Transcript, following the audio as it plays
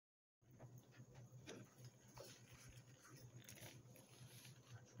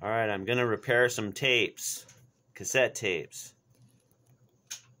All right, I'm gonna repair some tapes, cassette tapes.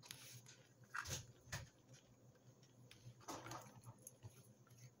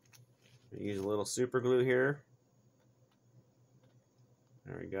 Use a little super glue here.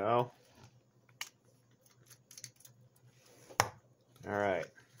 There we go. All right.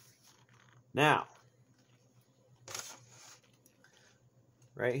 Now,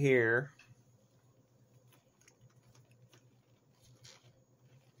 right here,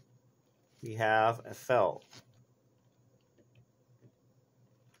 we have a felt.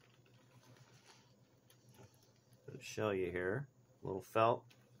 I'll show you here, a little felt,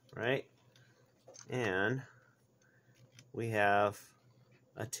 right? And we have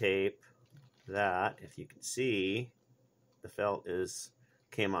a tape that, if you can see, the felt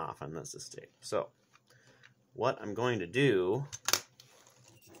came off on this tape. So what I'm going to do,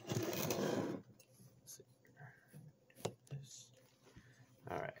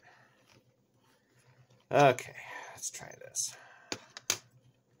 all right, okay, let's try this.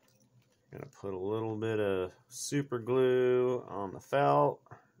 I'm gonna put a little bit of super glue on the felt,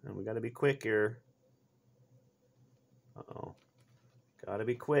 and we gotta be quick here. Uh-oh, gotta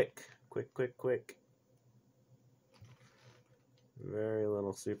be quick, quick. Very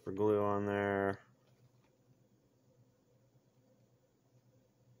little super glue on there.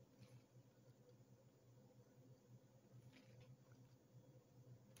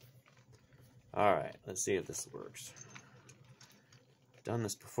 All right, let's see if this works. I've done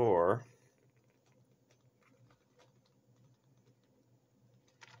this before.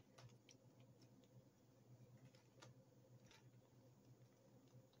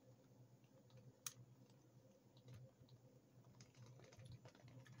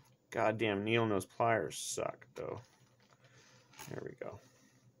 Goddamn needle nose pliers suck, though. There we go.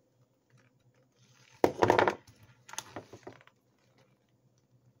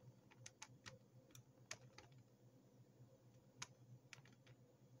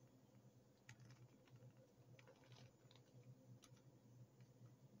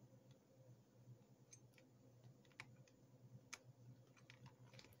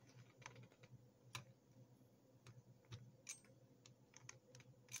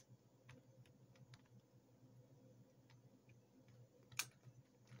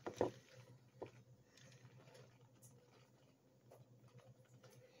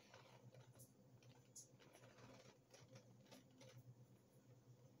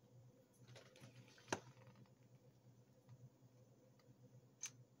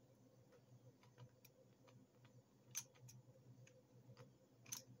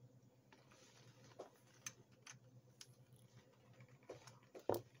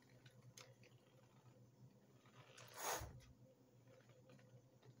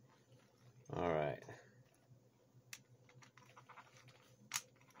 All right.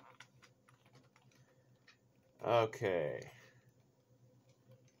 Okay.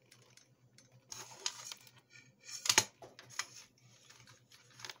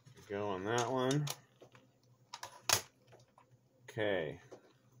 Go on that one. Okay.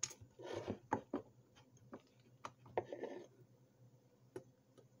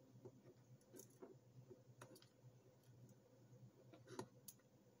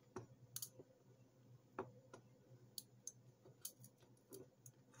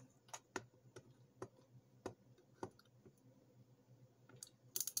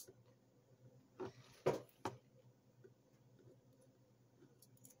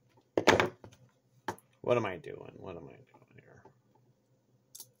 What am I doing? What am I doing here?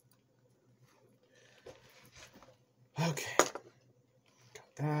 Okay.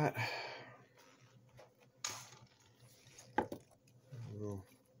 Got that. A little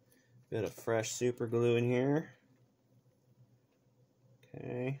bit of fresh super glue in here.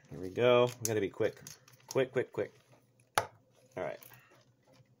 Okay, here we go. We gotta be quick. Quick. All right.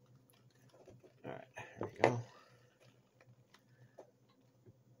 All right, here we go.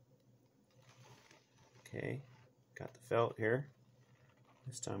 Okay, got the felt here.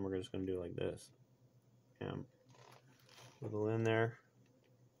 This time we're just gonna do it like this. Little in there.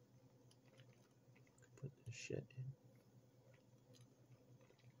 Put this shit in.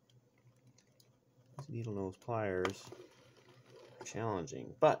 These needle nose pliers are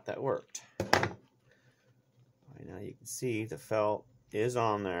challenging, but that worked. All right, now you can see the felt is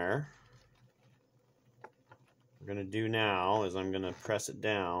on there. What we're gonna do now is I'm gonna press it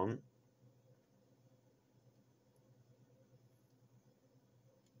down.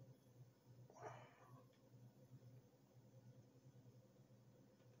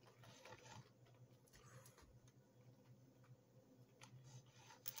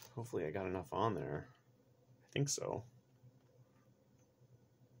 Hopefully I got enough on there. I think so.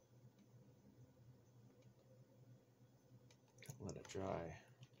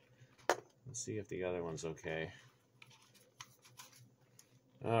 dry. Let's see if the other one's okay.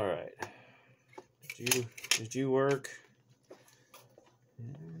 All right. Did you work? I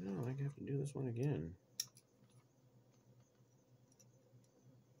don't know. I have to do this one again.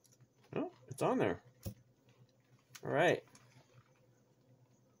 Oh, it's on there. All right.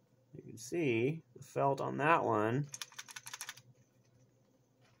 You can see the felt on that one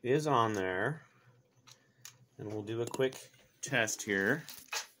is on there. And we'll do a quick test here.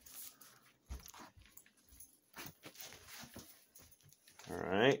 All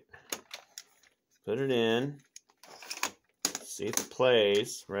right. Put it in. See if it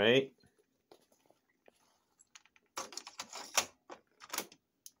plays, right?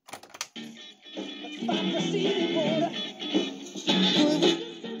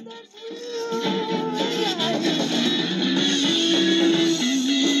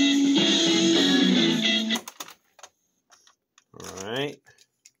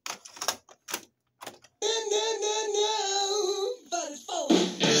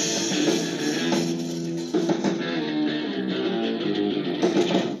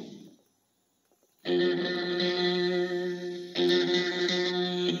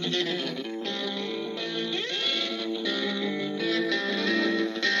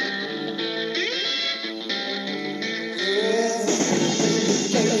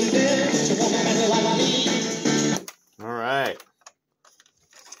 All right.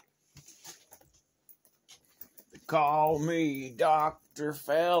 Call me Dr.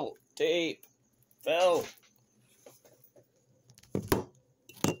 Felt Tape Felt.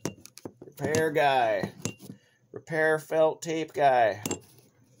 Repair guy. Repair felt tape guy.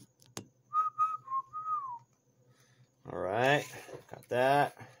 All right, got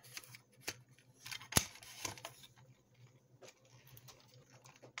that.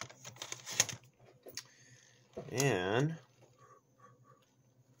 And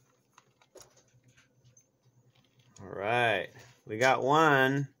all right, we got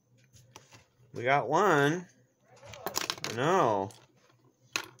one. We got one. I know.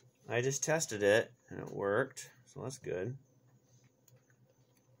 I just tested it and it worked, so that's good.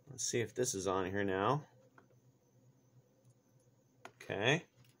 Let's see if this is on here now. Okay,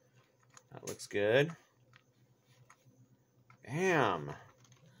 that looks good. Bam!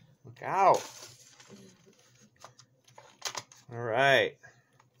 Look out! All right.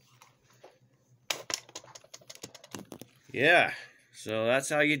 Yeah, so that's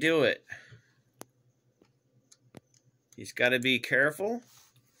how you do it. You just got to be careful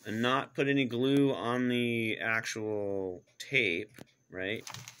and not put any glue on the actual tape, right?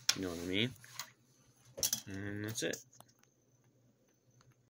 You know what I mean? And that's it.